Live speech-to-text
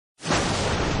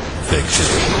fiction,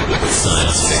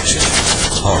 science fiction,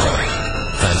 horror,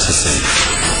 fantasy,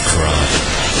 crime,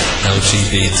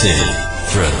 LGBT,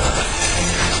 thriller.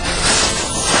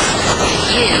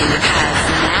 You have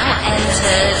now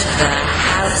entered the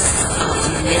House of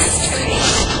Mystery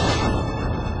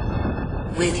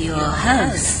with your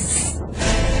hosts,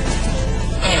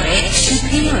 Eric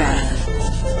Shapiro,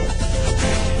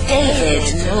 David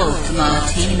North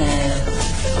Martino,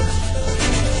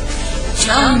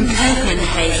 John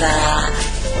Copenhaver,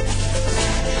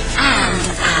 and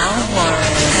Al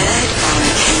Warren. Heard on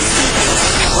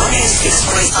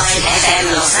 106.5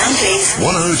 FM Los Angeles,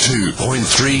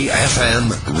 102.3 FM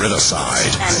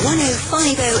Riverside, and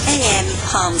 105.0 AM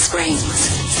Palm Springs.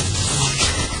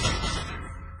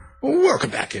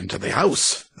 Welcome back into the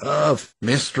House of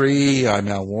Mystery. I'm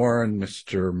Al Warren,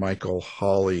 Mr. Michael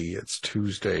Hawley. It's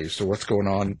Tuesday, so what's going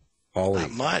on, Hawley?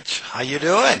 Not much. How you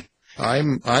doing?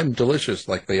 I'm delicious,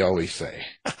 like they always say.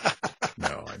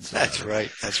 No, That's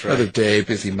right. That's right. Another day,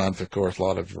 busy month, of course. A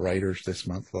lot of writers this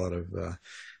month. A lot of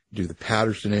do the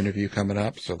Patterson interview coming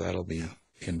up, so that'll be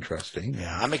interesting.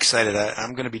 Yeah, I'm excited.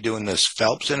 I'm going to be doing this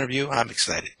Phelps interview. I'm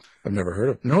excited. I've never heard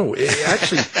of. No,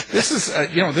 actually, this is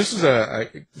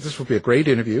this will be a great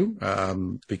interview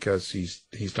because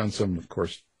he's done some, of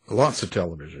course, lots of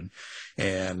television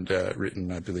and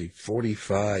written, I believe,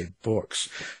 45 books.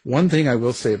 One thing I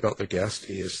will say about the guest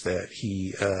is that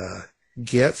he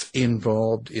gets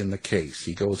involved in the case.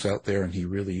 He goes out there and he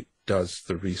really does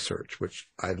the research, which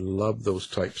I love those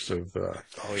types of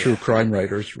true crime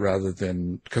writers rather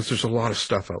than, because there's a lot of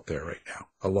stuff out there right now,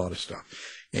 a lot of stuff.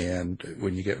 And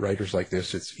when you get writers like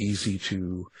this, it's easy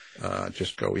to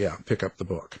just go, pick up the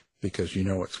book because you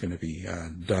know it's going to be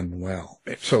done well.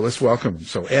 So let's welcome him.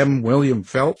 So M. William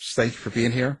Phelps, thank you for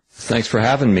being here. Thanks for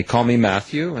having me. Call me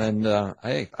Matthew, and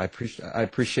I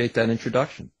appreciate that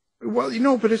introduction.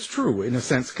 Well, but it's true in a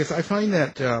sense, because I find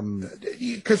that,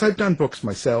 because I've done books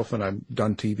myself and I've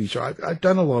done TV shows, I've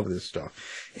done a lot of this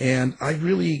stuff, and I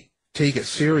really take it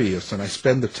serious, and I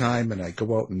spend the time, and I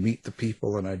go out and meet the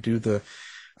people, and I do the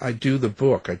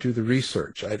book, I do the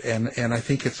research, and I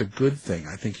think it's a good thing.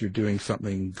 I think you're doing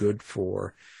something good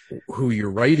for who you're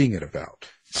writing it about.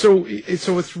 So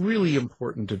it's really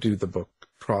important to do the book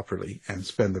properly and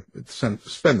spend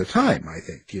the time, I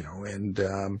think,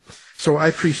 and so I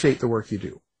appreciate the work you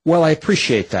do. Well, I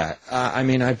appreciate that.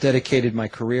 I've dedicated my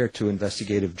career to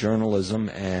investigative journalism,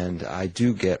 and I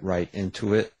do get right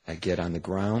into it. I get on the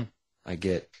ground. I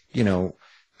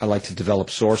like to develop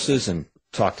sources and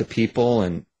talk to people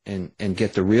and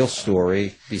get the real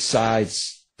story.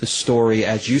 Besides the story,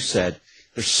 as you said,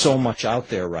 there's so much out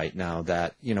there right now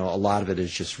that, a lot of it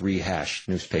is just rehashed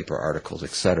newspaper articles,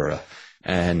 etc.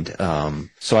 And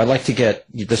so I like to get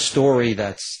the story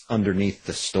that's underneath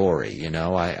the story.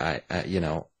 I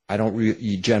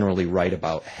don't generally write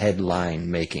about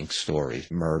headline making stories,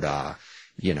 Murdoch,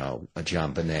 a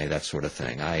John Bonet, that sort of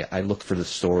thing. I look for the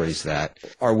stories that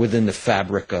are within the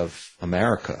fabric of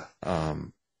America,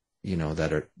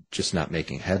 that are just not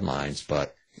making headlines,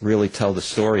 but really tell the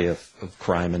story of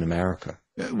crime in America.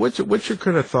 What's your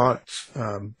kind of thoughts,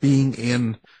 being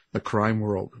in the crime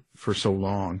world for so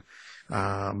long?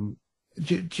 Do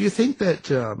you think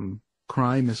that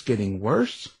crime is getting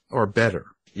worse or better?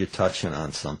 You're touching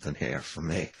on something here for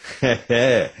me.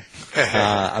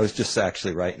 I was just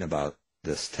actually writing about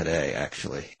this today,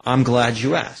 actually. I'm glad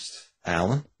you asked,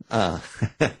 Alan. This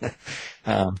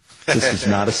is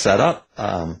not a setup.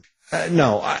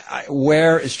 No,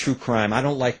 where is true crime? I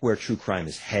don't like where true crime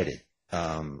is headed.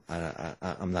 I'm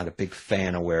not a big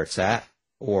fan of where it's at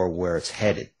or where it's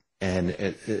headed. And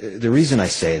the reason I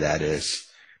say that is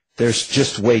there's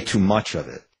just way too much of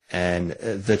it. And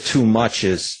the too much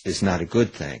is not a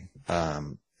good thing.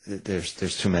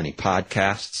 There's too many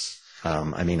podcasts.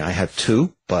 I have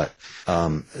two, but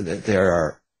there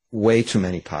are way too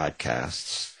many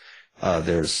podcasts.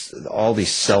 There's all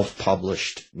these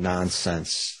self-published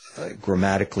nonsense,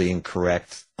 grammatically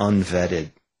incorrect,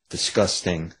 unvetted,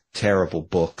 disgusting, terrible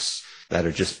books that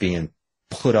are just being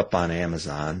put up on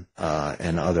Amazon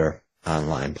and other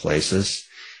online places.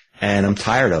 And I'm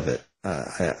tired of it.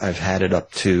 I've had it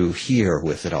up to here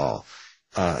with it all.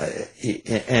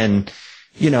 And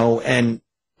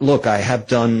look, I have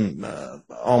done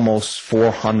almost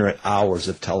 400 hours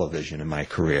of television in my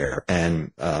career,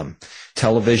 and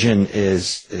television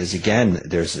is again,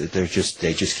 they just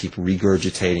keep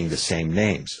regurgitating the same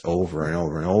names over and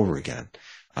over and over again.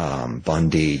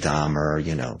 Bundy, Dahmer,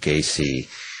 Gacy,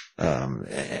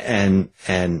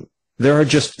 and there are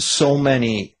just so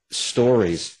many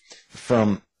stories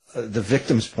from the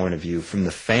victim's point of view, from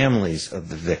the families of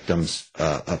the victims'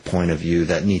 point of view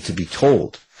that need to be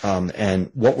told.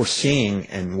 And what we're seeing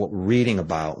and what we're reading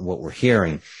about and what we're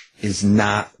hearing is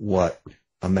not what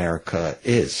America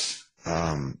is.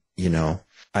 You know,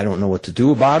 I don't know what to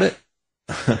do about it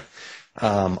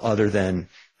other than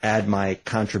add my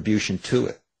contribution to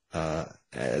it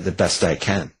the best I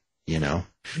can, you know.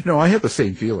 No, I have the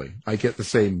same feeling. I get the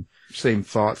same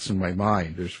thoughts in my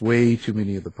mind. There's way too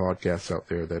many of the podcasts out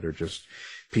there that are just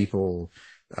people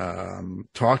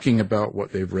talking about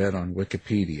what they've read on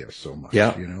Wikipedia so much.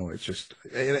 Yeah. You know, it's just,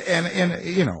 and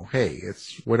you know, hey,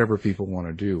 it's whatever people want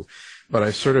to do. But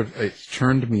it's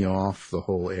turned me off the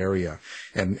whole area.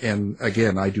 And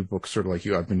again, I do books sort of like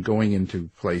you. I've been going into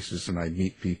places and I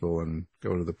meet people and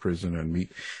go to the prison and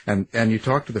meet, and you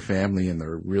talk to the family and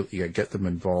they're really, I get them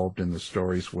involved in the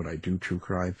stories when I do true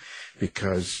crime,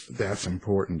 because that's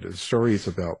important. The story is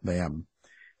about them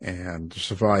and the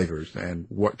survivors and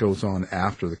what goes on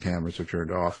after the cameras are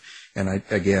turned off. And I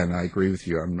agree with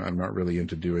you. I'm not really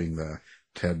into doing the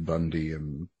Ted Bundy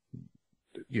and,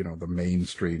 you know, the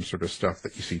mainstream sort of stuff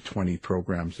that you see 20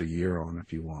 programs a year on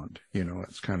if you want. You know,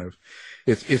 it's kind of,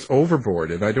 it's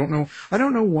overboard. And I don't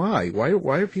know why.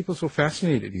 Why are people so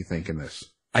fascinated, you think, in this?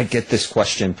 I get this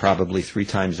question probably 3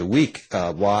 times a week.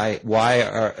 Why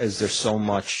is there so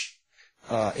much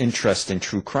interest in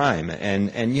true crime?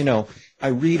 And you know, I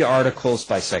read articles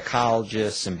by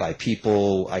psychologists and by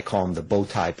people, I call them the bow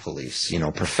tie police, you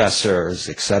know, professors,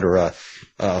 et cetera,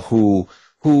 who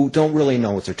don't really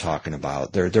know what they're talking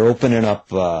about. They're opening up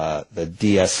the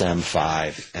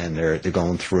DSM-5 and they're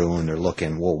going through and they're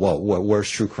looking, well, where's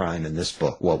true crime in this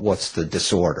book? What's the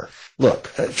disorder?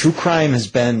 Look, true crime has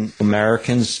been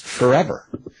Americans forever.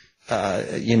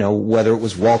 You know, whether it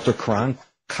was Walter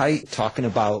Cronkite talking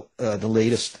about the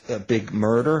latest big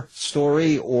murder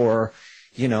story, or,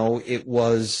 you know, it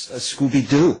was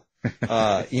Scooby-Doo.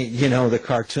 You know, the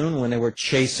cartoon when they were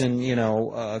chasing, you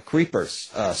know,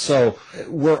 creepers. So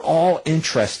we're all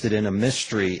interested in a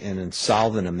mystery and in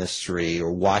solving a mystery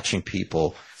or watching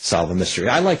people solve a mystery.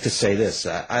 I like to say this.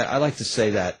 I like to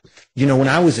say that, you know, when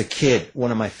I was a kid,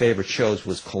 one of my favorite shows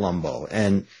was Columbo.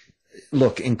 And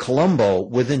look, in Columbo,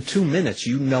 within 2 minutes,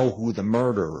 you know who the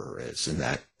murderer is in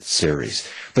that series.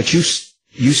 But you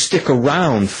stick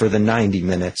around for the 90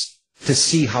 minutes to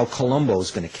see how Columbo is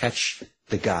going to catch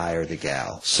the guy or the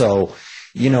gal. So,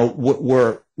 you know,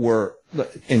 we're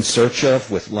in search of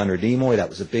with Leonard Nimoy. That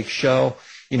was a big show.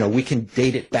 You know, we can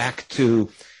date it back to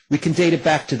the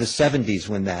 70s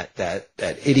when that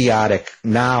idiotic,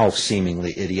 now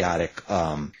seemingly idiotic,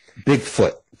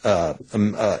 Bigfoot,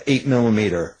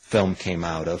 8mm film came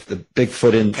out of the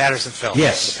Bigfoot in Patterson film.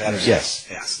 Yes.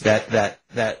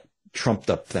 That trumped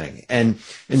up thing. And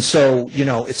so, you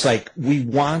know, it's like we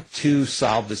want to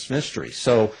solve this mystery.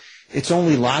 So it's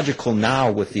only logical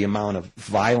now with the amount of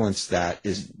violence that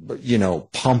is, you know,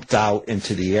 pumped out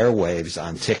into the airwaves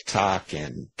on TikTok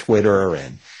and Twitter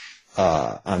and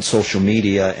on social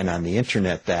media and on the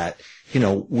internet that, you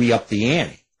know, we up the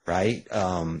ante, right?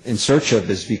 In Search of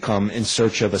has become In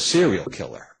Search of a Serial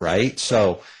Killer, right?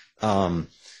 So, you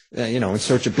know, In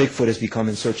Search of Bigfoot has become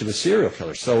In Search of a Serial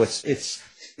Killer. So it's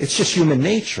just human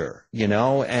nature, you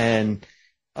know, and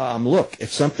look,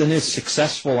 if something is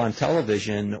successful on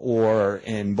television or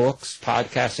in books,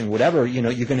 podcasting, whatever, you know,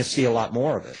 you're going to see a lot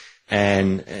more of it.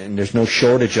 And there's no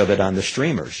shortage of it on the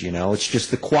streamers, you know, it's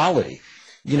just the quality,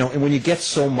 you know, and when you get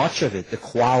so much of it, the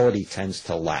quality tends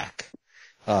to lack.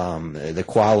 The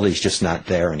quality is just not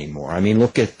there anymore. I mean,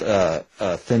 look at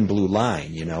Thin Blue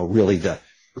Line, you know, really the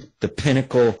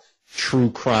pinnacle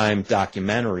true crime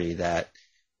documentary that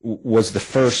was the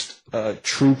first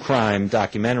true crime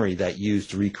documentary that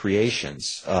used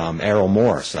recreations, Errol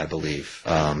Morris, I believe.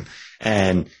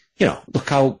 And, you know, look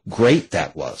how great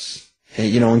that was. And,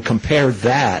 you know, and compare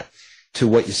that to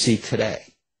what you see today,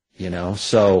 you know.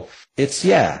 So it's,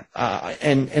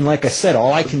 and like I said,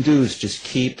 all I can do is just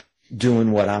keep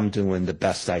doing what I'm doing the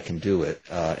best I can do it,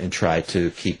 and try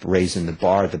to keep raising the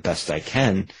bar the best I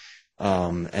can,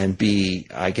 and be,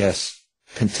 I guess,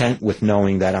 content with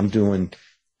knowing that I'm doing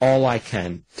all I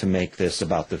can to make this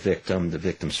about the victim, the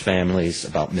victim's families,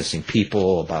 about missing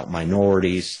people, about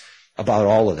minorities, about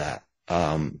all of that.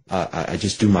 I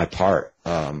just do my part,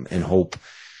 and hope,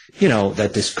 you know,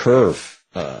 that this curve,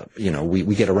 you know,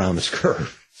 we get around this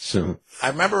curve soon. I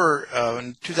remember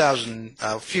in 2000,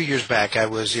 a few years back, I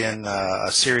was in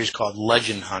a series called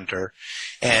Legend Hunter,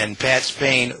 and Pat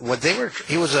Spain,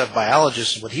 he was a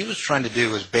biologist, and what he was trying to do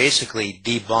was basically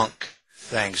debunk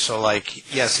things. So,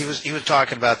 like, yes, he was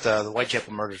talking about the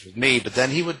Whitechapel murders with me, but then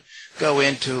he would go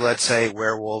into, let's say,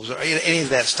 werewolves or any of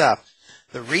that stuff.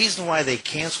 The reason why they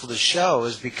canceled the show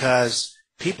is because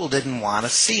people didn't want to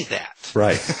see that.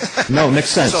 Right. No, makes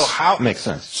sense. Makes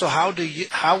sense. So how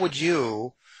would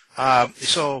you,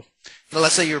 so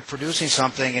let's say you're producing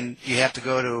something and you have to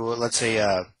go to, let's say,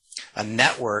 a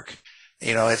network,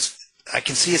 I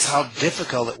can see how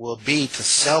difficult it will be to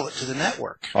sell it to the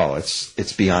network. Oh,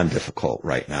 it's beyond difficult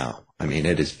right now. I mean,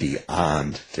 it is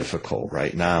beyond difficult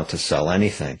right now to sell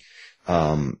anything.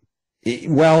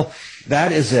 Well,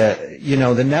 that is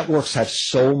the networks have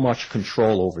so much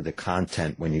control over the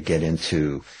content when you get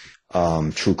into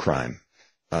true crime.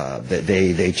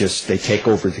 They take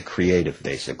over the creative,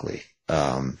 basically.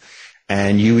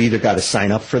 And you either got to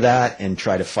sign up for that and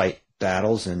try to fight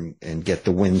battles and get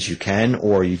the wins you can,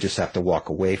 or you just have to walk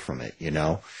away from it,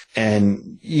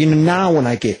 And, now when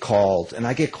I get called, and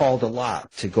I get called a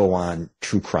lot to go on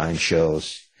true crime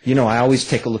shows, I always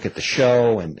take a look at the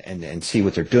show and see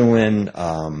what they're doing.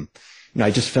 I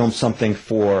just filmed something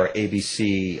for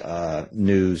ABC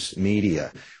News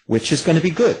Media, which is going to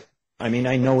be good. I mean,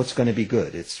 I know it's going to be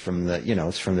good. It's from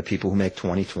the people who make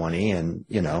 2020, and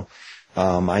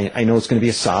I know it's going to be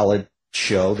a solid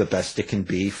show, the best it can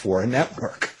be for a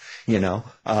network. But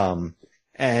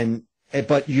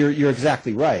you're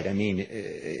exactly right. I mean,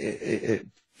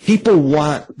 people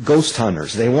want ghost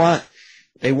hunters. They want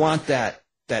that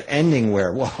ending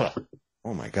where, well,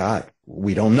 oh my God,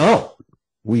 we don't know.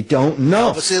 We don't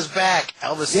know. Elvis is back.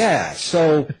 Elvis. Yeah.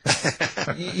 So,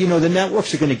 the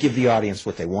networks are going to give the audience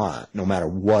what they want, no matter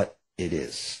what it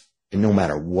is. And no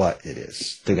matter what it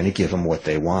is, they're going to give them what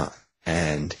they want.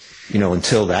 And,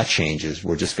 until that changes,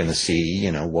 we're just going to see,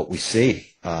 what we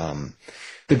see.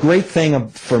 The great thing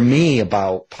for me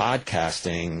about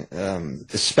podcasting,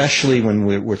 especially when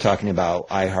we're talking about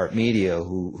iHeartMedia,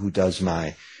 who does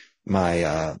my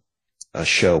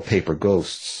show Paper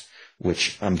Ghosts,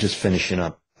 which I'm just finishing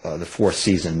up the 4th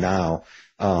season now,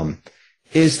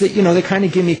 is that, they kind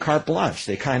of give me carte blanche.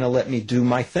 They kind of let me do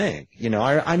my thing.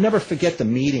 I never forget the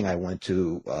meeting I went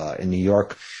to in New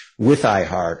York with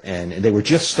iHeart, and they were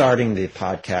just starting the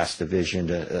podcast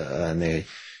division, and they,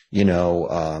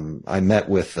 I met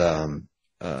with the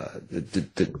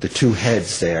two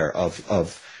heads there of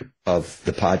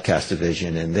the podcast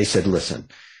division, and they said, listen,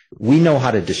 we know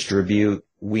how to distribute.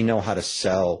 We know how to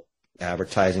sell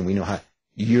advertising. We know how.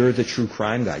 You're the true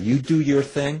crime guy. You do your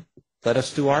thing. Let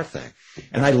us do our thing.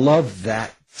 And I love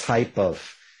that type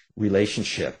of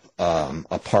relationship,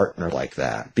 a partner like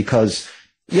that, because,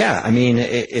 yeah, I mean,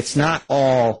 it's not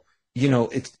all,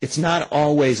 it's not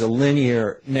always a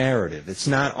linear narrative. It's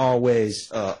not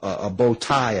always a bow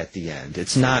tie at the end.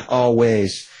 It's not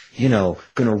always, going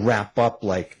to wrap up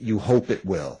like you hope it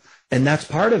will. And that's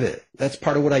part of it. That's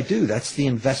part of what I do. That's the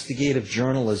investigative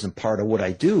journalism part of what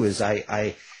I do is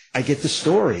I get the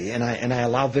story and I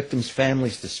allow victims'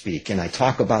 families to speak and I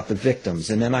talk about the victims.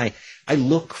 And then I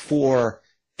look for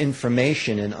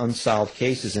information in unsolved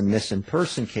cases and missing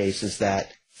person cases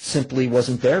that simply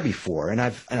wasn't there before. And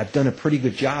I've done a pretty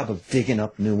good job of digging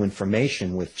up new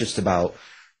information with just about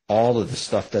all of the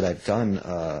stuff that I've done,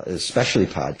 especially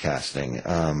podcasting.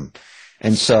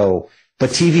 But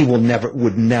TV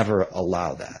would never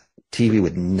allow that. TV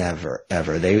would never,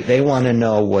 ever. They want to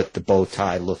know what the bow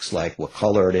tie looks like, what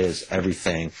color it is,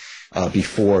 everything,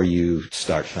 before you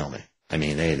start filming. I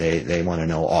mean, they want to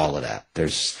know all of that.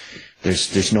 There's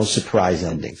no surprise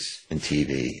endings in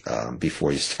TV,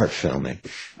 before you start filming.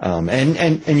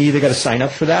 And you either got to sign up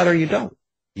for that or you don't,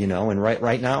 and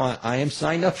right now I am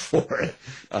signed up for it.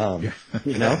 And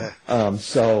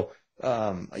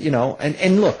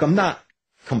look, I'm not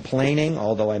complaining,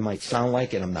 although I might sound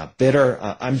like it. I'm not bitter.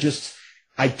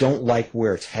 I don't like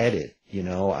where it's headed.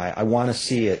 I want to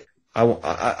see it.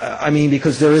 I mean,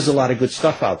 because there is a lot of good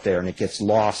stuff out there and it gets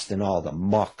lost in all the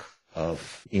muck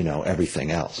of,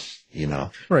 everything else,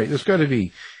 Right. There's got to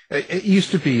be,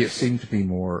 it seemed to be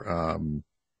more,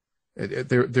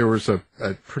 there was a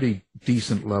pretty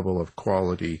decent level of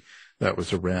quality that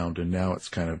was around, and now it's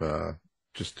kind of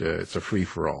it's a free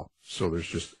for all. So there's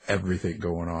just everything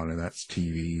going on, and that's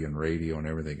TV and radio and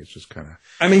everything. It's just kind of.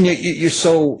 I mean, you're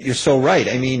so right.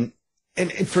 I mean,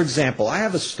 and for example, I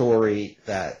have a story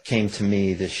that came to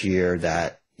me this year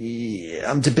that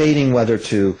I'm debating whether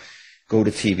to go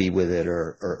to TV with it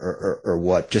or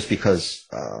what, just because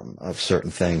of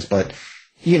certain things. But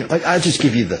I'll just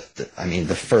give you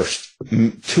the first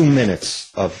 2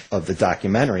 minutes of the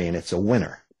documentary, and it's a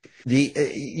winner.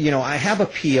 I have a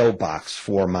P.O. box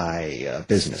for my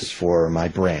business, for my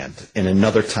brand in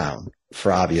another town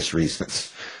for obvious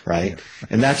reasons, right?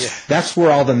 And that's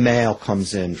where all the mail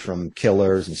comes in from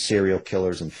killers and serial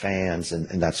killers and fans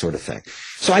and that sort of thing.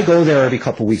 So I go there every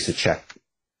couple of weeks to check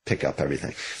pick up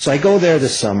everything. So I go there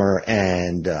this summer,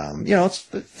 and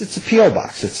it's a PO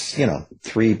box. It's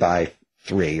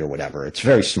 3x3 or whatever. It's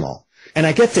very small. And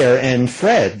I get there, and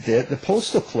Fred, the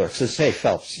postal clerk, says, "Hey,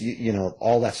 Phelps, you know,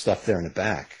 all that stuff there in the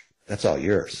back, that's all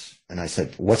yours." And I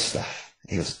said, "What stuff?"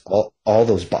 He goes, all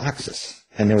those boxes.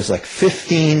 And there was like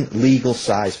 15 legal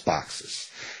size boxes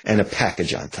and a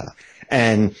package on top.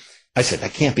 And I said,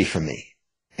 "That can't be for me."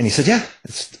 And he said, "Yeah,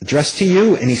 it's addressed to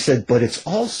you." And he said, "But it's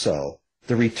also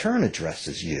the return address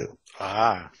is you.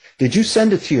 Did you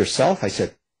send it to yourself?" I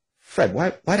said, "Fred,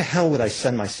 why the hell would I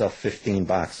send myself 15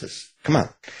 boxes? Come on."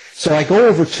 So I go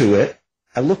over to it.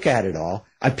 I look at it all.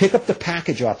 I pick up the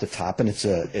package off the top, and it's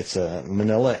a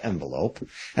manila envelope.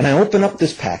 And I open up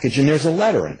this package, and there's a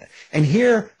letter in it. And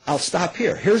here, I'll stop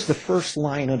here. Here's the first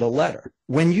line of the letter.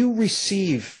 "When you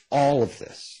receive all of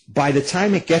this, by the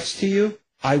time it gets to you,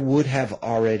 I would have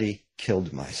already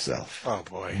killed myself." Oh,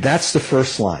 boy. That's the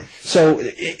first line. So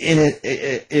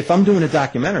if I'm doing a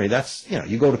documentary, that's,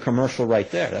 you go to commercial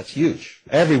right there. That's huge.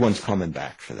 Everyone's coming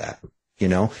back for that,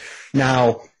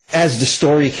 Now, as the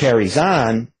story carries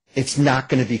on, it's not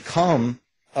going to become,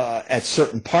 at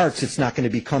certain parts, it's not going to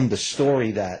become the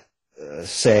story that,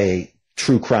 say,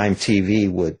 True Crime TV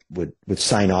would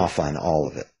sign off on all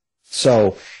of it.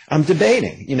 So I'm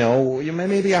debating,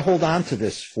 maybe I hold on to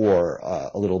this for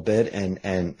a little bit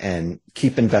and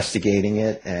keep investigating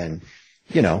it, and,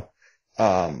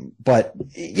 but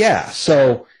yeah,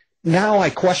 so now I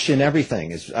question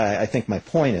everything. I think my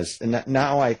point is, and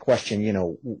now I question,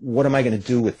 what am I going to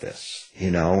do with this?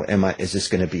 Is this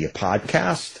going to be a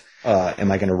podcast?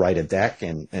 Am I going to write a deck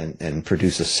and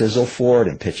produce a sizzle for it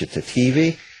and pitch it to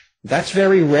TV? That's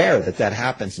very rare that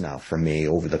happens now for me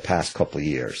over the past couple of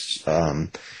years,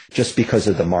 just because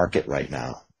of the market right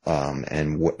now,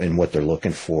 and what they're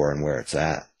looking for and where it's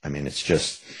at. I mean,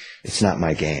 it's not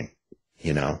my game,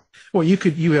 Well,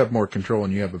 you have more control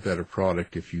and you have a better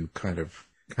product if you kind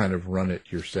of run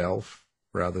it yourself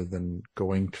rather than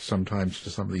going sometimes to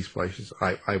some of these places.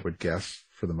 I would guess,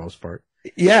 for the most part.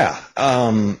 Yeah.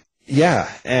 Yeah.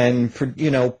 And,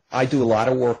 I do a lot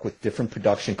of work with different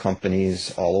production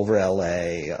companies all over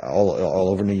LA, all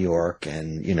over New York.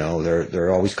 And,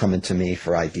 they're always coming to me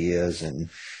for ideas and,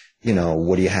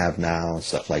 what do you have now and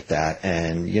stuff like that.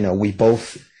 And, we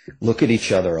both look at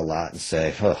each other a lot and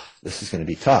say, "Oh, this is going to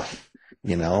be tough,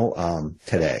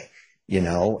 today,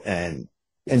 and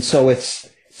so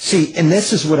and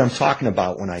this is what I'm talking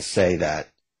about when I say that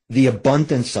the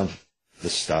abundance of the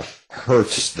stuff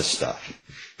hurts the stuff,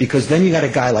 because then you got a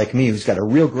guy like me who's got a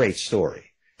real great story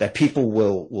that people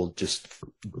will just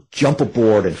jump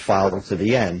aboard and follow to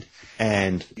the end.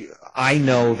 And I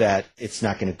know that it's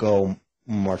not going to go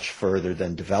much further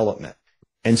than development.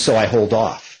 And so I hold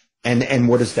off. And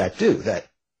what does that do? That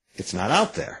it's not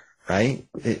out there, right?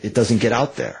 It doesn't get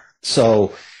out there.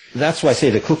 So that's why I say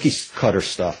the cookie cutter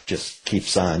stuff just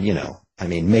keeps on, I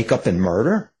mean, Makeup and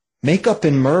Murder. Makeup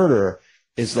and Murder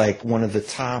is like one of the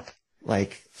top,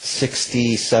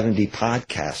 60, 70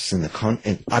 podcasts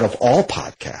out of all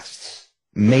podcasts.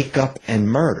 Makeup and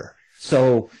Murder.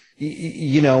 So,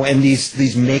 and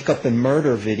these Makeup and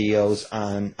Murder videos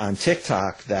on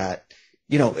TikTok that,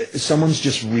 someone's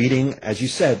just reading, as you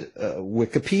said,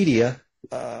 Wikipedia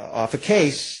off a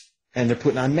case, and they're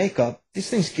putting on makeup. These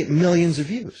things get millions of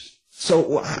views.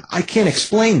 So I can't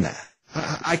explain that.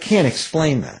 I can't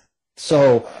explain that.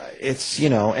 So it's,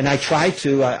 and I try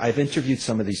to. I've interviewed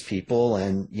some of these people,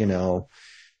 and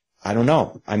I don't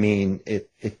know. I mean,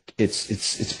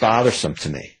 it's bothersome to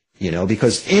me,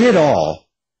 because in it all,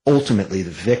 ultimately, the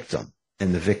victim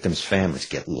and the victim's families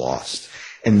get lost,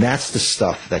 and that's the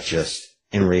stuff that just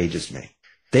enrages me.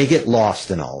 They get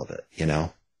lost in all of it,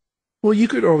 Well, you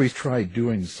could always try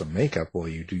doing some makeup while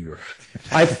you do your.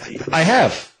 I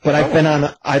have, but I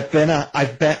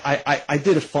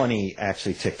did a funny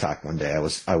actually TikTok one day. I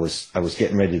was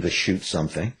getting ready to shoot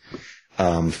something,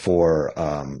 for,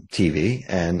 TV,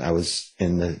 and I was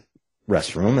in the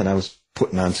restroom and I was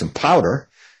putting on some powder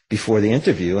before the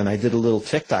interview, and I did a little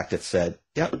TikTok that said,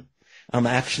 "Yep, I'm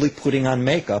actually putting on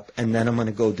makeup, and then I'm going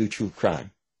to go do true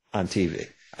crime on TV.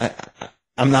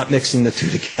 I'm not mixing the two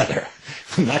together.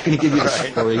 I'm not going to give you the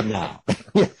story now."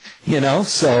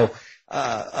 So,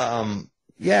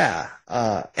 yeah.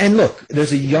 And look,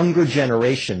 there's a younger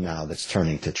generation now that's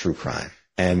turning to true crime.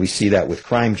 And we see that with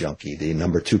Crime Junkie, the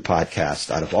 #2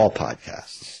 podcast out of all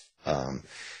podcasts.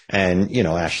 And,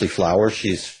 Ashley Flowers,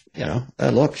 she's,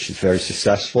 look, she's very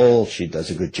successful. She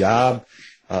does a good job.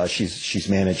 She's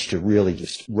managed to really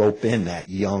just rope in that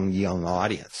young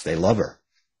audience. They love her.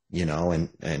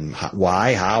 And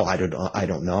why, how, I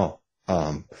don't know.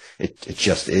 It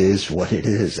just is what it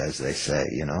is, as they say,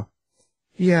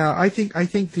 Yeah, I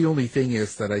think the only thing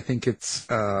is that I think it's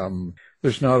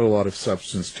there's not a lot of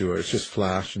substance to it. It's just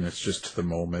flash and it's just to the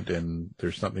moment, and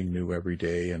there's something new every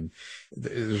day, and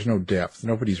there's no depth.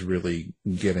 Nobody's really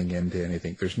getting into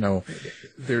anything.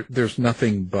 There's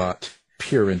nothing but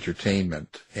pure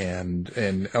entertainment,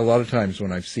 and a lot of times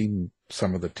when I've seen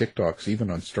some of the TikToks, even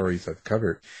on stories I've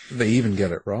covered, they even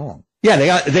get it wrong.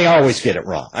 Yeah, they always get it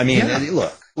wrong. I mean,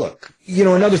 look.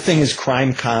 Another thing is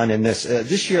CrimeCon, and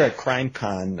this year at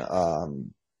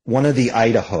CrimeCon, one of the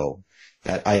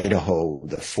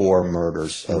the 4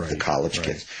 murders of the college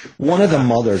kids. One of the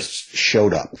mothers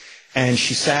showed up, and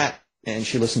she sat and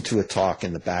she listened to a talk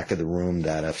in the back of the room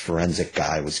that a forensic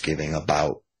guy was giving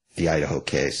about the Idaho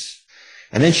case.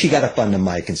 And then she got up on the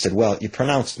mic and said, well, you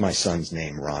pronounced my son's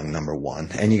name wrong, number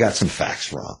one, and you got some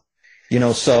facts wrong.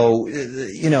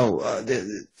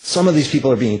 Some of these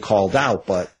people are being called out,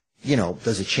 but,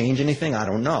 does it change anything? I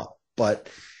don't know. But,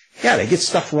 yeah, they get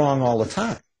stuff wrong all the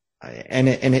time.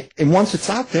 And once it's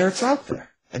out there, it's out there.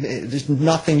 I mean, there's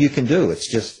nothing you can do.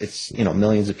 It's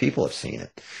millions of people have seen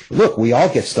it. Look, we all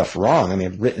get stuff wrong. I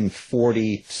mean, I've written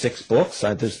 46 books.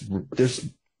 There's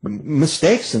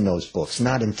mistakes in those books,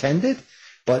 not intended.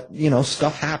 But,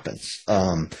 stuff happens.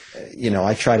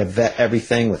 I try to vet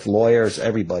everything with lawyers,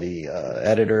 everybody,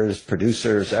 editors,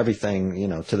 producers,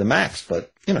 everything, to the max.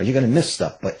 But, you're going to miss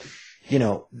stuff. But,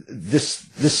 this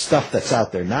stuff that's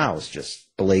out there now is just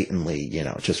blatantly,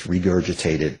 just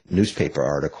regurgitated newspaper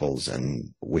articles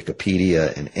and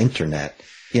Wikipedia and internet,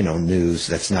 news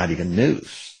that's not even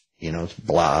news. It's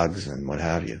blogs and what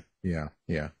have you. Yeah,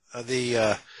 yeah.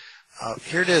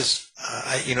 Here it is.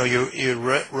 You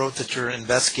wrote that you're an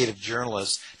investigative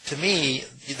journalist. To me,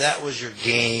 that was your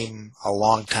game a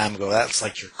long time ago. That's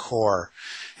like your core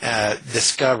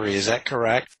discovery. Is that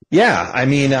correct? Yeah. I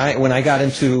mean, when I got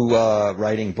into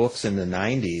writing books in the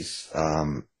 90s,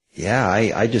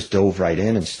 I just dove right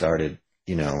in and started,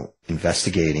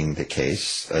 investigating the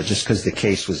case. Just because the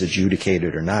case was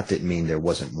adjudicated or not didn't mean there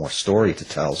wasn't more story to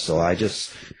tell. So I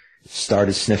just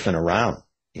started sniffing around.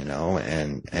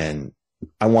 And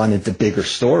I wanted the bigger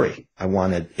story. I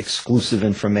wanted exclusive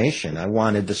information. I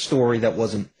wanted the story that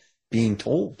wasn't being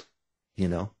told,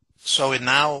 So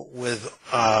now with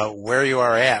where you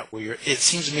are at, it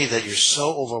seems to me that you're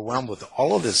so overwhelmed with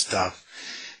all of this stuff.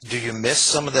 Do you miss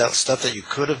some of that stuff that you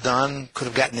could have gotten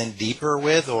in deeper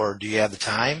with, or do you have the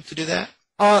time to do that?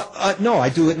 No, I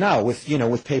do it now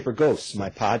with Paper Ghosts, my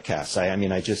podcast.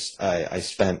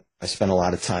 I spent a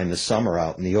lot of time this summer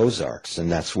out in the Ozarks,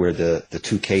 and that's where the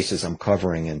 2 cases I'm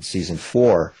covering in season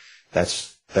 4,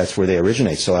 that's where they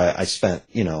originate. So I spent,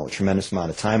 a tremendous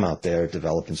amount of time out there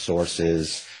developing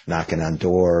sources, knocking on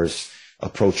doors,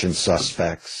 approaching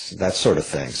suspects, that sort of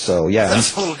thing. So yeah.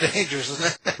 That's a little dangerous,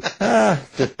 isn't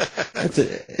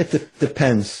it? It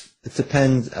depends. It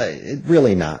depends. It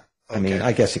really not. Okay. I mean,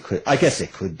 I guess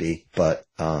it could be, but,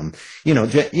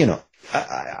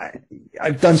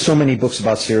 I've done so many books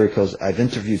about serial killers. I've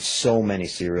interviewed so many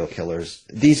serial killers.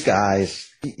 These guys,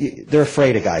 they're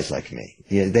afraid of guys like me.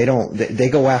 They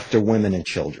go after women and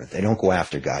children. They don't go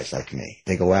after guys like me.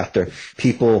 They go after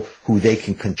people who they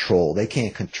can control. They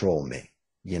can't control me,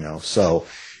 so,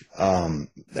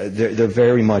 they're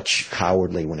very much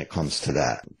cowardly when it comes to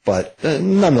that. But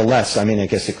nonetheless, I mean, I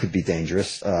guess it could be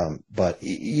dangerous. But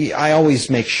I always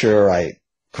make sure I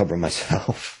cover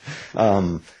myself.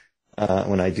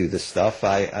 When I do this stuff,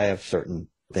 I have certain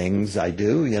things I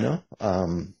do,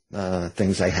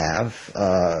 things I have,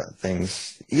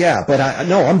 things. Yeah, but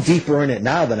I'm deeper in it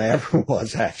now than I ever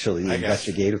was, actually, the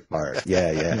investigative part.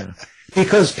 Yeah.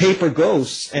 Because Paper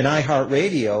Ghosts and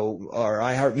iHeartRadio or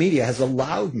iHeartMedia has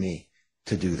allowed me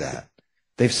to do that.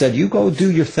 They've said, you go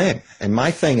do your thing. And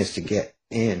my thing is to get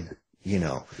in,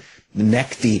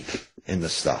 neck deep in the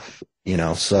stuff,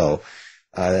 So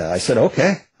I said,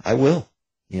 okay, I will,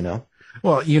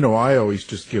 Well, I always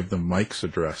just give them Mike's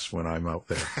address when I'm out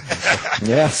there.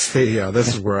 Yes. Hey,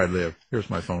 this is where I live. Here's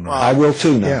my phone number. Well, I will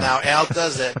too now. Yeah. Now, Al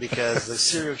does that because the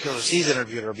serial killers he's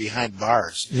interviewed are behind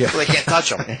bars. Yeah. So they can't touch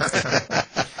them.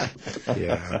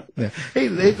 Yeah.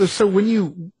 Hey, so when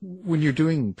you're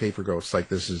doing Paper Ghosts, like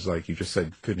this is like you just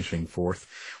said, finishing 4th,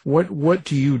 what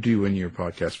do you do in your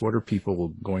podcast? What are people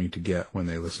going to get when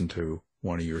they listen to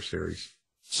one of your series?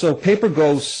 So Paper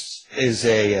Ghosts is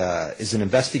an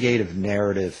investigative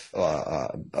narrative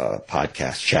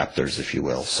podcast, chapters, if you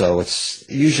will. So it's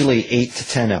usually 8 to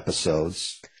 10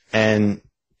 episodes, and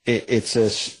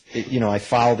I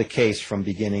follow the case from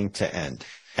beginning to end.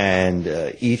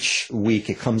 And each week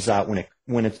it comes out when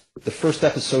when the first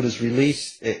episode is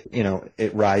released,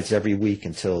 it rides every week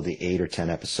until the 8 or 10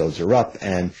 episodes are up,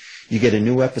 and you get a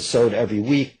new episode every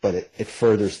week, but it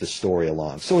furthers the story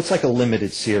along. So it's like a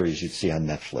limited series you'd see on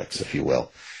Netflix, if you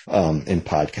will, in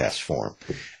podcast form.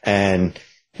 And,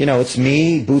 it's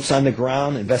me, boots on the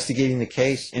ground, investigating the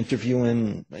case,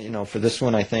 interviewing, for this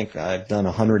one, I think I've done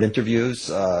 100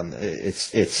 interviews.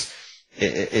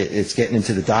 It's getting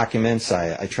into the documents.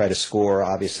 I try to score,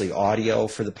 obviously, audio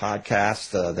for the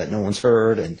podcast that no one's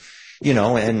heard. And,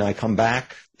 and I come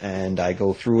back and I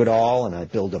go through it all and I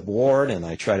build a board and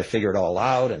I try to figure it all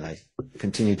out and I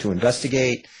continue to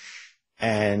investigate.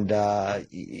 And,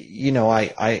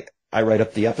 I write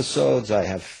up the episodes. I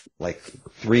have like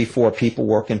 3-4 people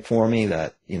working for me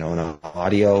that, an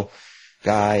audio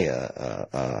guy,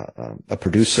 a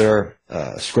producer,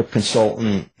 a script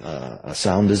consultant, a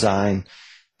sound design,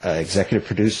 executive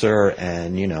producer,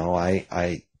 and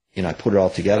I put it all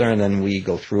together, and then we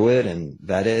go through it and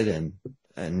vet it,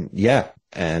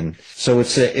 and so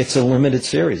it's a limited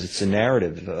series. It's a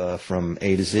narrative from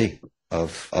A to Z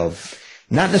of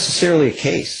not necessarily a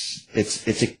case. It's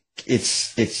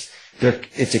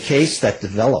a case that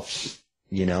develops.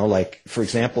 Like for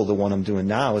example, the one I'm doing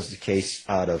now is the case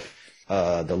out of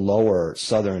the lower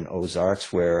southern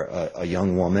Ozarks, where a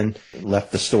young woman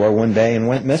left the store one day and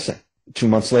went missing. 2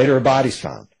 months later, a body's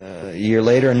found. A year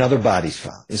later, another body's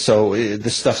found. So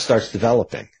this stuff starts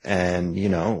developing, and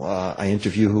I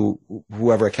interview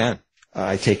whoever I can.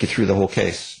 I take you through the whole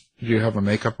case. Do you have a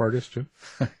makeup artist too?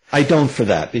 I don't for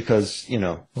that because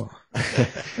well.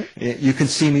 You can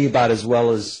see me about as well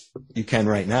as you can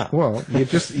right now. Well,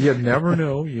 you never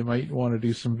know. You might want to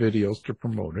do some videos to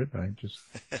promote it. I just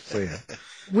say that.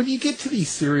 When you get to these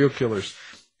serial killers,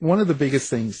 one of the biggest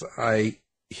things I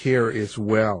hear as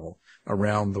well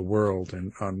around the world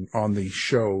and on these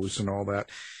shows and all that,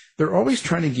 they're always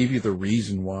trying to give you the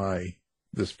reason why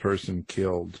this person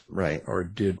killed or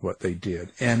did what they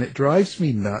did. And it drives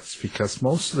me nuts because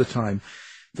most of the time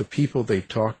the people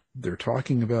they're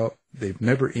talking about, they've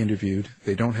never interviewed.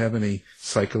 They don't have any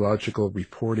psychological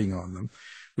reporting on them.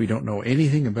 We don't know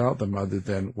anything about them other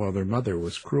than, their mother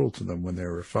was cruel to them when they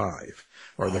were 5,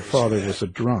 or their father was a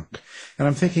drunk. And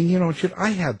I'm thinking, I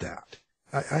had that.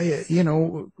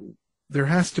 There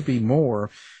has to be more,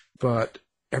 but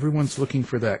everyone's looking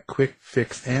for that quick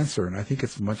fix answer, and I think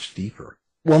it's much deeper.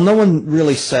 Well, no one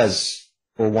really says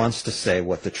or wants to say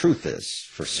what the truth is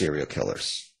for serial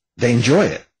killers. They enjoy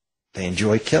it. They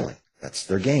enjoy killing. That's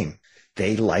their game.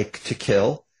 They like to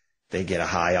kill. They get a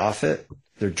high off it.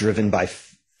 They're driven by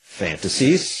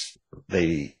fantasies.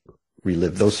 They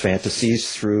relive those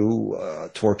fantasies through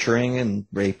torturing and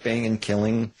raping and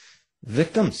killing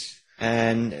victims.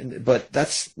 But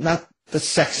that's not the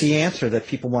sexy answer that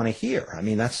people want to hear. I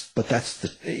mean,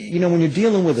 when you're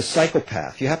dealing with a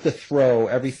psychopath, you have to throw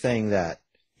everything that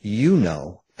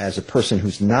as a person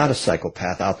who's not a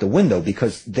psychopath out the window,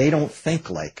 because they don't think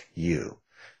like you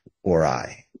or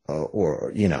I,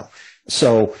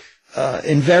 So,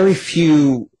 in very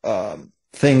few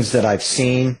things that I've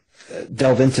seen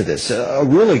delve into this. A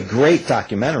really great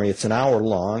documentary. It's an hour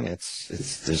long.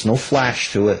 There's no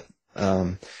flash to it.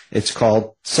 It's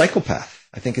called Psychopath.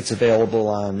 I think it's available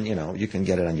on, you can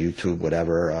get it on YouTube,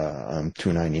 whatever,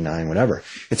 $2.99, whatever.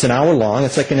 It's an hour long.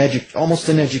 It's like almost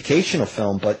an educational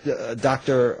film, but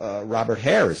Dr. Robert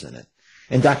Hare is in it.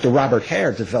 And Dr. Robert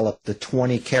Hare developed the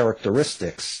 20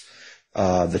 characteristics,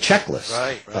 the checklist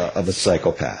of a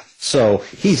psychopath. So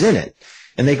he's in it.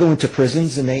 And they go into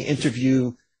prisons and they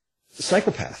interview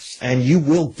psychopaths. And you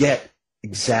will get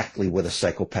exactly what a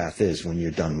psychopath is when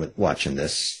you're done with watching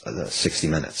this 60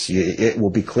 minutes. It will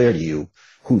be clear to you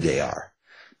who they are.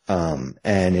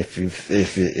 And if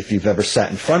you've ever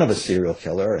sat in front of a serial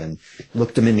killer and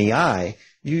looked them in the eye,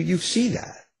 you see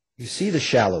that. You see the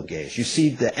shallow gaze. You see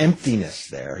the emptiness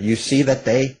there. You see that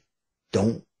they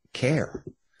don't care.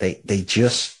 They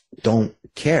just don't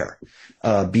care.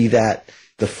 Be that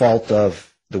the fault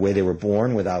of the way they were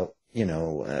born without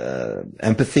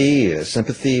empathy,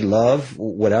 sympathy, love,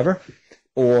 whatever,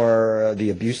 or the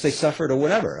abuse they suffered or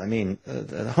whatever. I mean,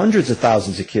 hundreds of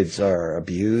thousands of kids are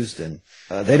abused and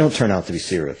they don't turn out to be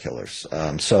serial killers.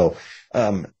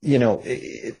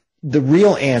 The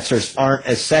real answers aren't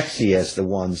as sexy as the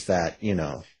ones that,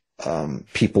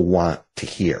 people want to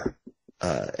hear.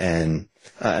 And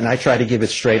I try to give it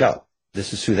straight up.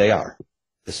 This is who they are.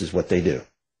 This is what they do.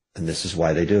 And this is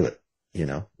why they do it,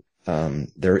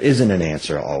 There isn't an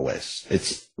answer always.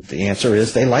 The answer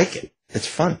is they like it. It's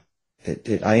fun.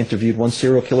 I interviewed one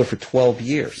serial killer for 12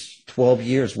 years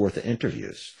worth of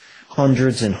interviews,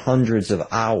 hundreds and hundreds of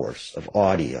hours of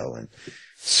audio and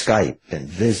Skype and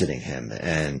visiting him,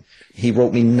 and he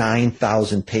wrote me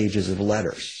 9,000 pages of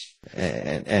letters.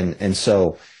 And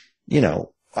so,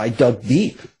 I dug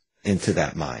deep into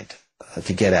that mind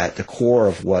to get at the core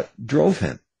of what drove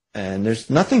him. And there's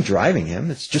nothing driving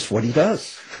him. It's just what he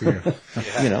does. Yeah.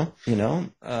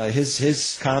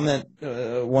 His comment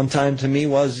one time to me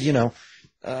was,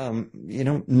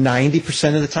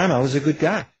 90% of the time I was a good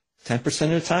guy. 10%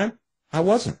 of the time I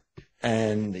wasn't.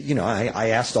 And, I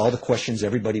asked all the questions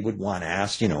everybody would want to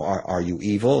ask, are you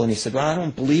evil? And he said, well, I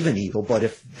don't believe in evil, but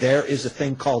if there is a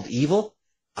thing called evil,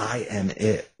 I am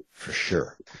it for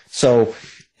sure. So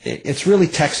it's really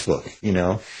textbook,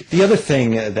 The other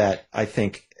thing that I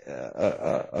think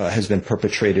has been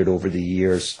perpetrated over the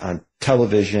years on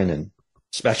television and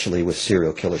especially with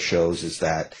serial killer shows is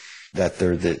that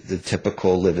they're the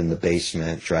typical live in the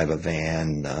basement, drive a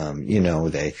van,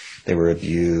 they were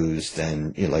abused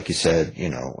and, like you said,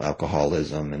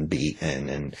 alcoholism and beaten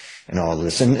and all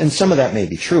this. And some of that may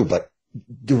be true, but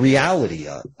the reality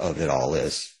of it all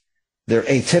is they're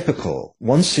atypical.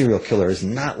 One serial killer is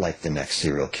not like the next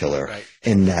serial killer right.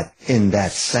 in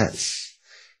that sense.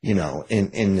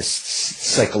 In the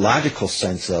psychological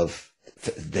sense of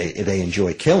they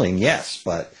enjoy killing, yes,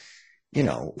 but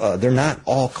they're not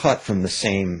all cut from the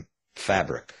same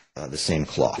fabric, the same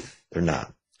cloth. They're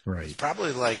not. Right. It's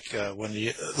probably like when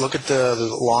you look at the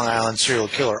Long Island serial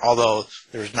killer, although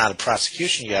there's not a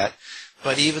prosecution yet,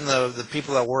 but even the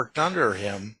people that worked under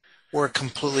him were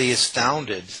completely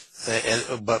astounded.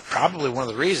 But probably one of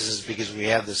the reasons is because we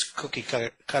have this cookie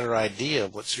cutter idea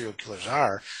of what serial killers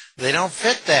are. They don't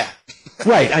fit that.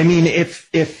 Right. I mean, if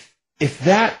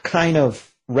that kind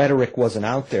of rhetoric wasn't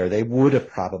out there, they would have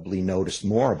probably noticed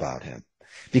more about him,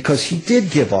 because he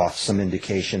did give off some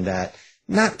indication that,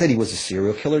 not that he was a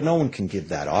serial killer, no one can give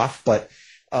that off, but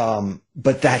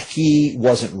that he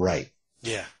wasn't right.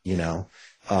 Yeah.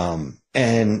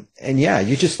 And yeah,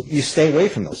 you stay away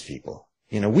from those people.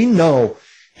 We know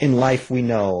in life,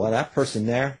 that person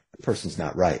there, that person's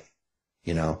not right.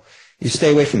 You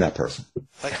stay away from that person.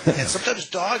 And sometimes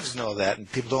dogs know that,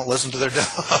 and people don't listen to their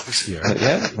dogs. Yeah.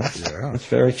 That's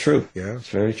very true. Yeah. It's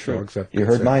very true. Dogs have You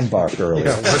heard good mine sense. bark earlier.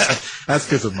 Yeah, that's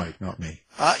because of Mike, not me.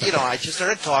 I just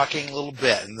started talking a little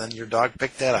bit, and then your dog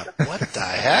picked that up. What the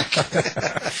heck?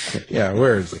 Yeah,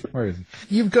 where is he?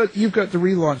 You've got the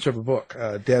relaunch of a book,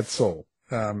 Dead Soul.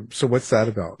 So what's that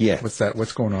about? Yeah.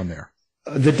 What's going on there?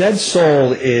 The Dead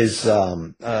Soul is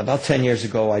about 10 years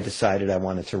ago. I decided I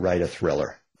wanted to write a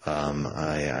thriller.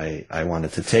 I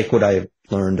wanted to take what I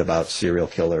learned about serial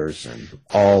killers and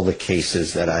all the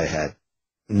cases that I had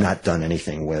not done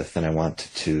anything with, and I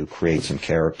wanted to create some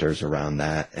characters around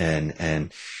that,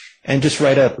 and just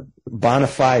write a bona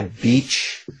fide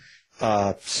beach,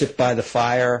 sit by the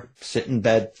fire, sit in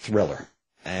bed thriller.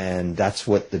 And that's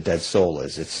what The Dead Soul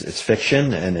is. It's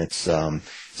fiction, and it's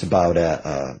about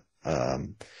a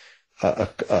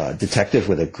detective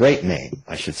with a great name,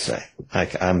 I should say.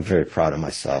 I'm very proud of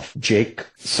myself. Jake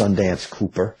Sundance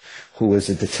Cooper, who is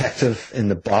a detective in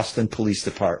the Boston Police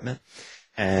Department.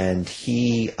 And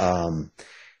he,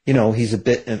 he's a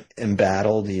bit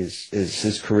embattled.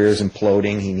 His career is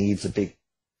imploding. He needs a big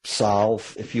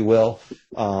solve, if you will.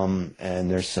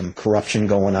 And there's some corruption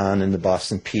going on in the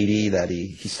Boston PD that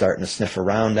he's starting to sniff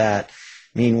around at.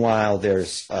 Meanwhile,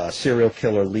 there's a serial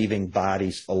killer leaving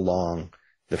bodies along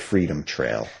the Freedom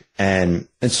Trail. And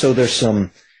so there's a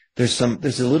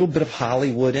little bit of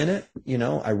Hollywood in it.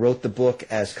 I wrote the book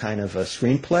as kind of a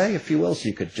screenplay, if you will, so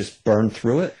you could just burn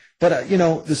through it. But,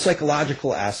 the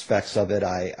psychological aspects of it,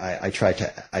 I try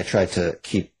to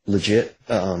keep legit,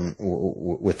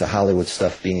 with the Hollywood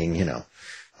stuff being,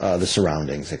 the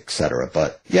surroundings, et cetera.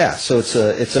 But yeah, so it's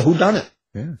a whodunit.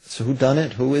 Yeah. It's a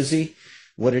whodunit. Who is he?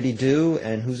 What did he do?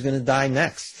 And who's going to die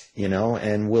next?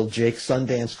 And will Jake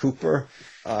Sundance Cooper,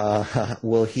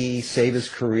 will he save his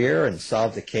career and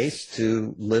solve the case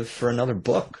to live for another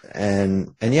book?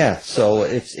 And yeah, so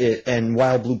and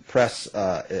Wild Blue Press,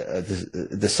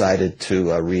 decided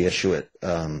to, reissue it,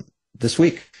 this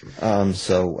week.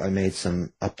 So I made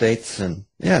some updates, and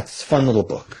yeah, it's a fun little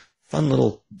book. Fun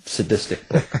little sadistic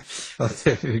book.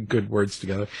 Good words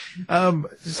together.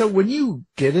 So when you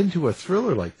get into a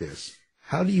thriller like this,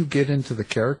 how do you get into the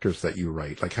characters that you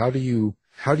write? Like, how do you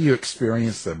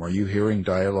experience them? Are you hearing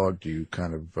dialogue? Do you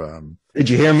kind of, Did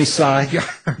you hear me sigh? Yeah.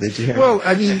 Did you hear Well,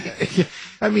 me?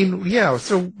 yeah.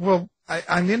 So,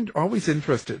 I'm always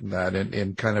interested in that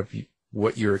and kind of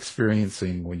what you're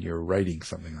experiencing when you're writing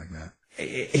something like that.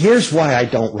 Here's why I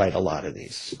don't write a lot of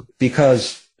these.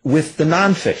 Because with the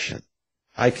nonfiction,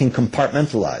 I can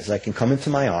compartmentalize. I can come into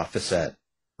my office at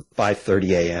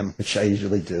 5:30 a.m., which I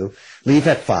usually do, leave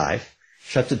at 5,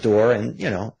 shut the door,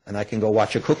 and I can go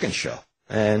watch a cooking show,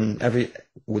 and the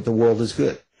world is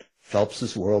good.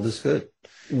 Phelps's world is good.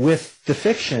 With the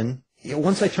fiction,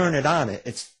 once I turn it on,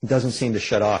 it doesn't seem to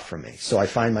shut off for me. So I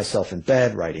find myself in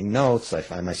bed writing notes. I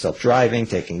find myself driving,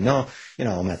 taking notes.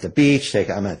 I'm at the beach,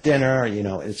 I'm at dinner.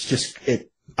 It's just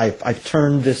I've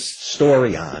turned this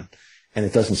story on, and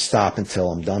it doesn't stop until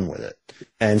I'm done with it.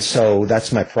 And so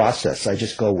that's my process. I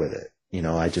just go with it.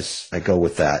 I go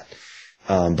with that.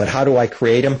 But how do I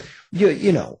create them?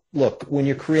 Look, when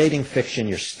you're creating fiction,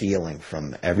 you're stealing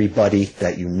from everybody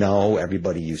that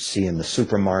everybody you see in the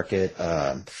supermarket.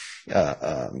 You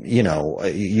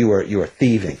are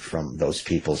thieving from those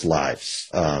people's lives.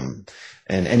 And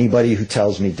anybody who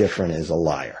tells me different is a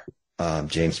liar.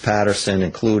 James Patterson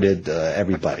included,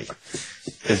 everybody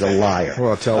is a liar.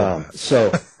 Well, I'll tell him.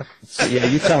 So yeah,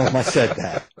 you tell him I said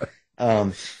that.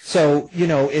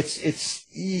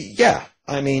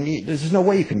 There's no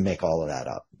way you can make all of that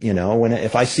up.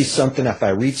 If I see something, if I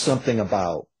read something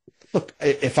about,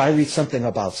 if I read something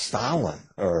about Stalin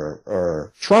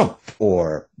or Trump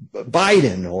or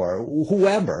Biden or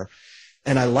whoever,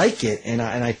 and I like it, and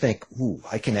I think,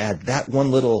 I can add that one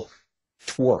little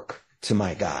twerk to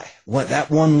my guy.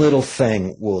 That one little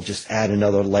thing will just add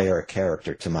another layer of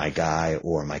character to my guy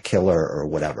or my killer or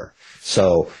whatever.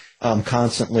 So I'm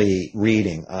constantly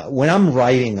reading. When I'm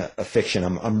writing a fiction,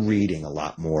 I'm reading a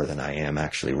lot more than I am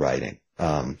actually writing.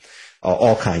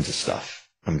 All kinds of stuff.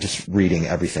 I'm just reading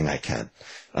everything I can,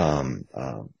 and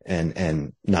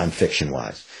nonfiction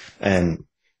wise. And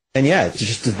yeah, it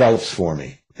just develops for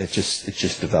me. It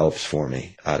just develops for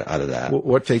me out of that.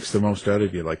 What takes the most out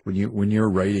of you? Like when you're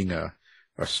writing a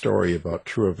story about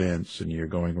true events, and you're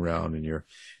going around and you're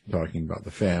talking about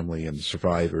the family and the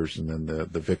survivors, and then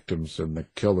the victims and the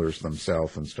killers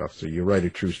themselves and stuff. So you write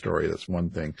a true story, that's one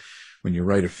thing. When you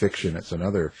write a fiction, it's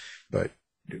another. But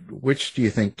which do you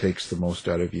think takes the most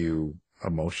out of you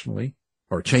emotionally,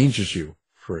 or changes you,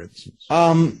 for instance?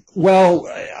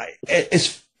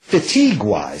 It's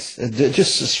fatigue-wise,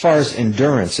 just as far as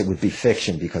endurance, it would be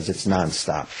fiction because it's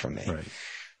nonstop for me. Right.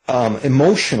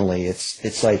 Emotionally,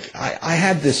 it's like I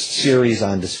had this series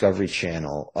on Discovery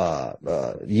Channel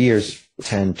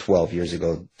 10, 12 years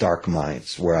ago, Dark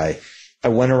Minds, where I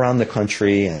went around the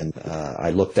country and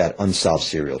I looked at unsolved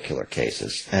serial killer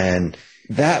cases, and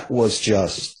that was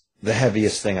just the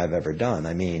heaviest thing I've ever done.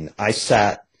 I mean, I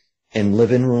sat in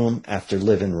living room after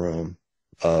living room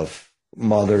of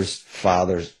mothers,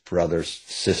 fathers, brothers,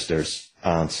 sisters,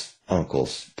 aunts,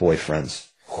 uncles, boyfriends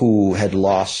who had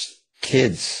lost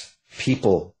kids,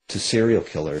 people to serial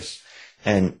killers.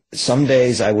 And some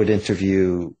days I would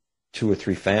interview 2 or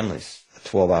 3 families, a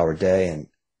 12-hour day,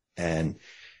 and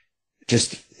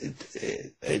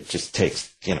it just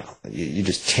takes, you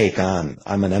just take on.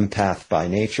 I'm an empath by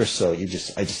nature, so I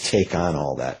just take on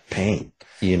all that pain.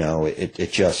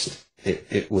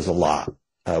 It was a lot.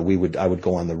 I would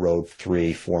go on the road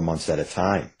 3-4 months at a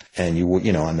time. And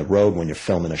on the road when you're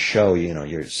filming a show,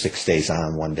 you're 6 days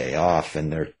on, 1 day off,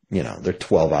 and they're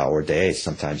 12-hour days,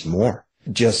 sometimes more.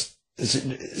 Just,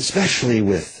 especially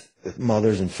with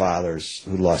mothers and fathers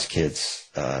who lost kids.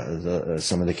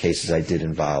 Some of the cases I did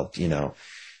involved,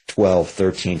 12,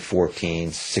 13, 14,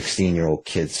 16-year-old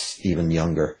kids, even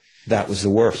younger. That was the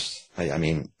worst.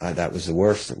 That was the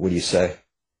worst. What do you say?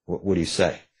 What do you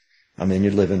say? I'm in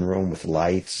your living room with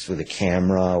lights, with a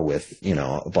camera, with,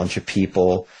 a bunch of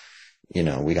people.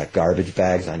 We got garbage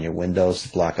bags on your windows to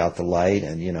block out the light.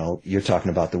 And, you're talking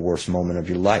about the worst moment of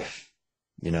your life,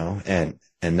 and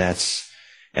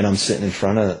I'm sitting in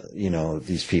front of,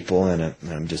 these people, and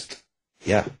I'm just,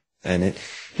 yeah. And it,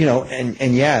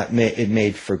 it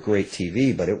made for great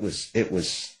TV, but it was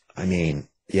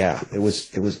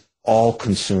all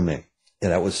consuming. Yeah,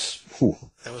 that was, whew.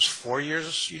 That was 4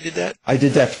 years you did that? I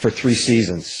did that for 3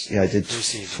 seasons. Yeah, I did 3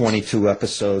 seasons. 22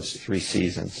 episodes, 3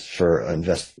 seasons for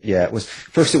Yeah, it was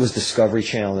Discovery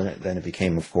Channel, and then it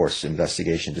became, of course,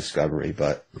 Investigation Discovery.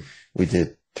 But we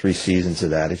did 3 seasons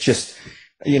of that. It's just,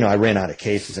 I ran out of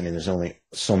cases. There's only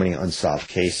so many unsolved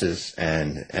cases,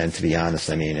 and to be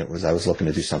honest, I was looking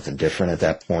to do something different at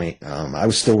that point. I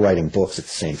was still writing books at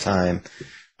the same time.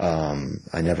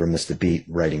 I never missed a beat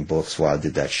writing books while I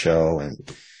did that show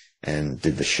and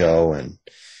did the show, and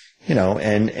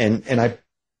I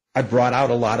brought out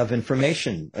a lot of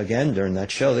information again during that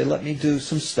show. They let me do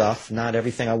some stuff, not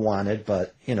everything I wanted,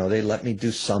 but they let me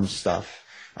do some stuff.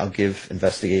 I'll give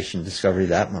Investigation Discovery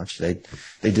that much. They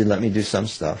did let me do some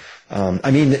stuff.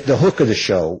 The hook of the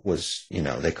show was,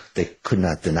 they could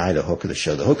not deny the hook of the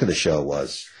show. The hook of the show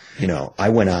was, I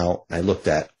went out and I looked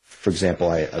at, for example,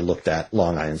 I looked at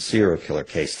Long Island serial killer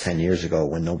case 10 years ago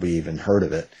when nobody even heard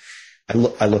of it.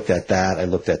 I looked at that. I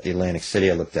looked at the Atlantic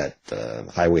City. I looked at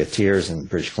Highway of Tears in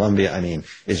British Columbia. I mean,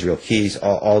 Israel Keys,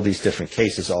 all these different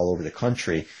cases all over the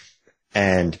country.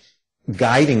 And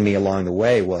guiding me along the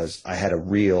way was I had a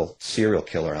real serial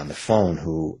killer on the phone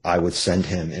who I would send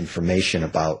him information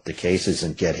about the cases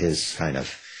and get his kind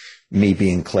of, me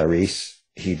being Clarice,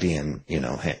 he being,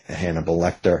 Hannibal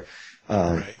Lecter.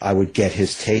 Right. I would get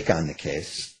his take on the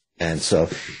case. And so,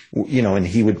 and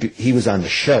he was on the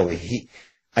show.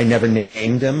 I never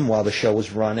named him while the show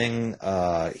was running.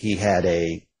 He had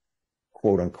a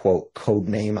quote unquote code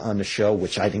name on the show,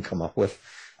 which I didn't come up with.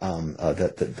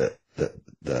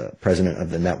 The president of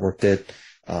the network did.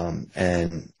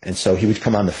 And so he would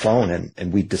come on the phone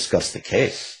and we'd discuss the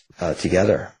case,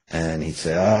 together. And he'd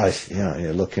say,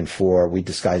 you're looking for, we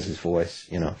disguise his voice,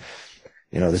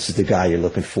 this is the guy you're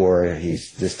looking for.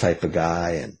 He's this type of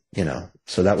guy. And,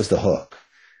 so that was the hook.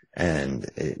 And,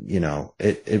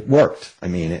 it worked. I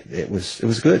mean, it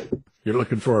was good. You're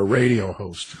looking for a radio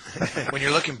host. When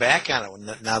you're looking back on it,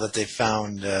 now that they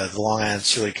found the Long Island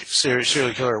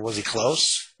serial killer, was he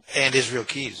close? And Israel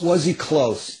Keys. Was he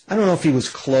close? I don't know if he was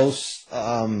close.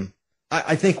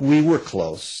 I think we were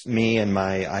close. Me and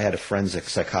I had a forensic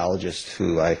psychologist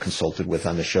who I consulted with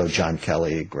on the show, John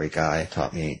Kelly, a great guy,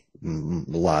 taught me a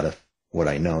lot of what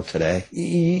I know today.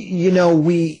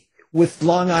 With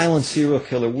Long Island serial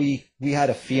killer, we had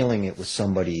a feeling it was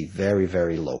somebody very,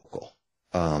 very local,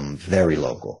 very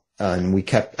local. And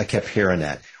I kept hearing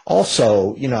that.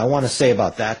 Also, I want to say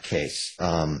about that case,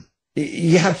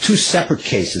 you have two separate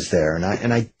cases there,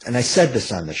 and I said this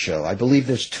on the show. I believe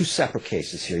there's two separate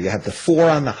cases here. You have the 4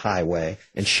 on the highway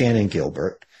and Shannon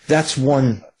Gilbert. That's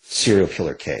one serial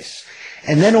killer case.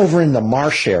 And then over in the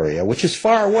Marsh area, which is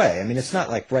far away, I mean, it's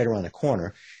not like right around the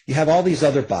corner, you have all these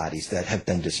other bodies that have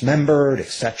been dismembered,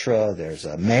 etc. There's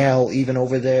a male even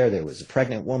over there. There was a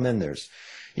pregnant woman. There's,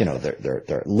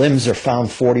 their limbs are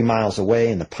found 40 miles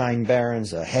away in the Pine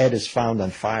Barrens. A head is found on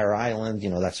Fire Island,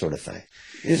 that sort of thing.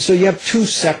 So you have two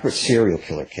separate serial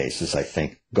killer cases, I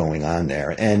think, going on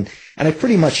there. And I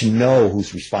pretty much know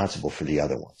who's responsible for the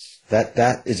other ones.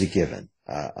 That is a given.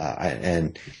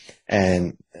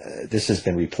 And this has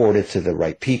been reported to the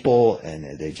right people,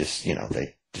 and they just,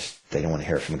 they don't want to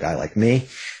hear it from a guy like me.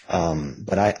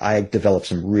 But I developed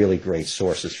some really great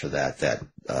sources for that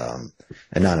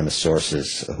anonymous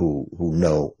sources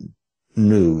who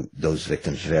knew those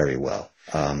victims very well.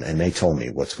 And they told me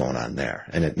what's going on there.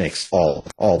 And it makes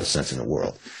all the sense in the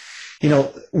world.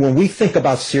 When we think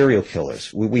about serial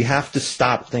killers, we have to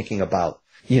stop thinking about,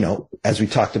 as we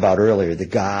talked about earlier, the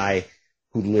guy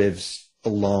who lives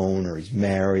alone or he's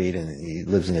married and he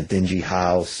lives in a dingy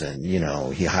house and,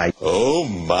 he hides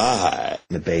in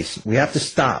the basement. We have to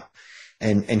stop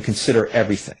and consider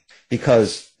everything,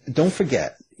 because don't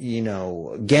forget,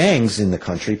 gangs in the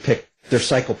country pick their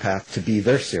psychopath to be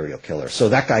their serial killer. So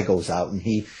that guy goes out and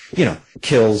he,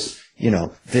 kills,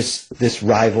 this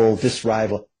rival.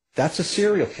 That's a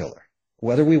serial killer.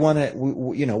 Whether we want to,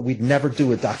 we'd never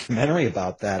do a documentary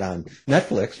about that on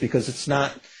Netflix because it's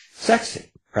not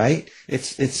sexy, right?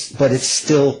 But it's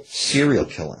still serial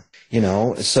killing,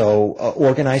 so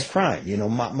organized crime,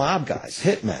 mob guys,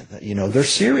 hitmen, they're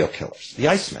serial killers. The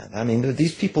Icemen. I mean,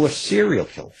 these people are serial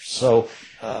killers. So,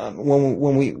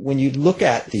 when you look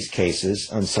at these cases,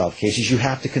 unsolved cases, you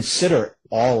have to consider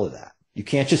all of that. You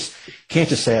can't just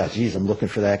say, oh, geez, I'm looking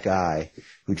for that guy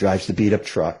who drives the beat up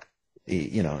truck.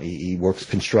 He works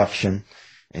construction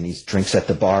and he drinks at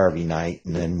the bar every night.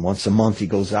 And then once a month he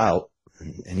goes out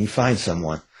and he finds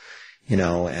someone,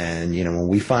 and, when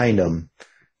we find him,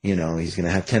 he's going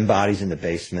to have 10 bodies in the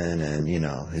basement and,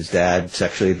 his dad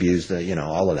sexually abused,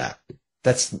 all of that.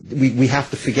 We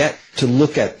have to forget to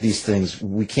look at these things.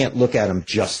 We can't look at them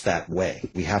just that way.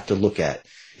 We have to look at,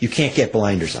 you can't get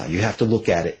blinders on. You have to look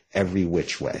at it every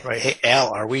which way. Right. Hey,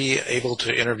 Al, are we able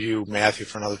to interview Matthew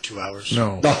for another 2 hours?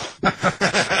 No.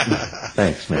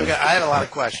 Thanks, man. I had a lot of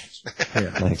questions.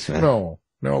 Yeah. Thanks, man.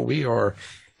 No, we are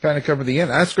kind of coming to the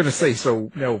end. I was going to say,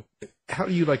 so, how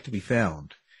do you like to be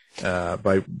found,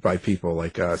 by people,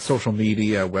 like, social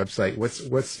media, website?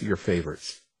 What's your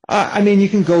favorites? You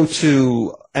can go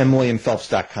to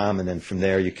mwilliamphelps.com, and then from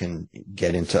there you can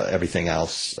get into everything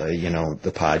else,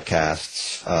 the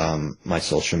podcasts, my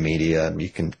social media. You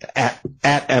can, at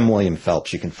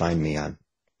mwilliamphelps, you can find me on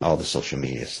all the social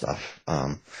media stuff,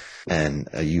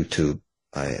 and YouTube.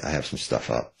 I have some stuff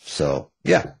up. So,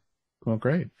 yeah. Well,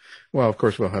 great. Well, of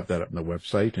course, we'll have that up on the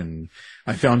website, and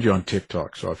I found you on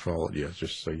TikTok, so I followed you,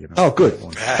 just so you know. Oh, good.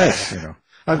 Thanks.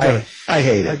 I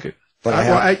hate it. But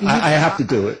I have to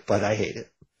do it, but I hate it.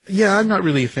 Yeah, I'm not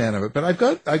really a fan of it, but I've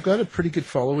got a pretty good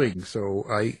following, so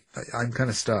I'm kind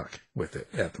of stuck with it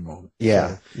at the moment.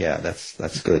 Yeah, So, yeah,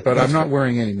 that's good. but I'm not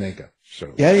wearing any makeup,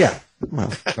 so Yeah.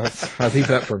 Well, I'll leave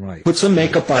that for Mike. put some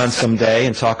makeup on someday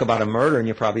and talk about a murder, and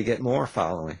you'll probably get more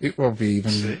following. It will be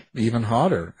even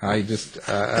hotter. I've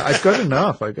got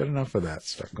enough. I've got enough of that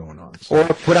stuff going on. So. Or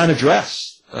put on a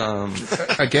dress.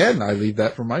 Again, I leave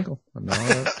that for Michael. No,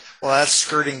 Well, that's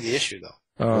skirting the issue, though.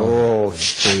 Oh,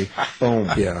 see, boom.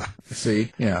 yeah,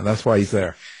 see, yeah, that's why he's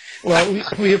there. Well,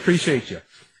 we appreciate you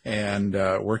and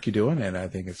work you're doing, and I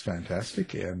think it's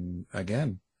fantastic. And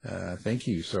again, thank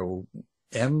you. So,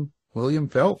 M. William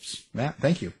Phelps, Matt,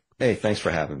 thank you. Hey, thanks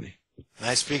for having me.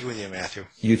 Nice speaking with you, Matthew.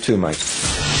 You too, Mike.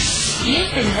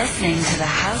 You've been listening to the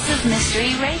House of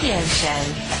Mystery radio show.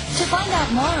 To find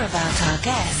out more about our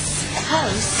guests,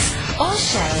 hosts, or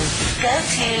shows, go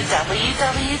to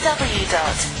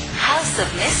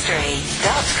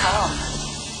www.houseofmystery.com.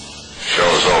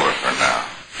 Show's over for now.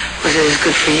 Was it as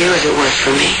good for you as it was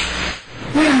for me?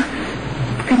 Yeah.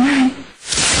 Good night.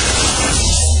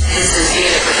 This has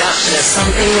been a production of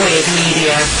Something Weird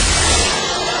Media.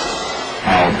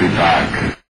 I'll be back.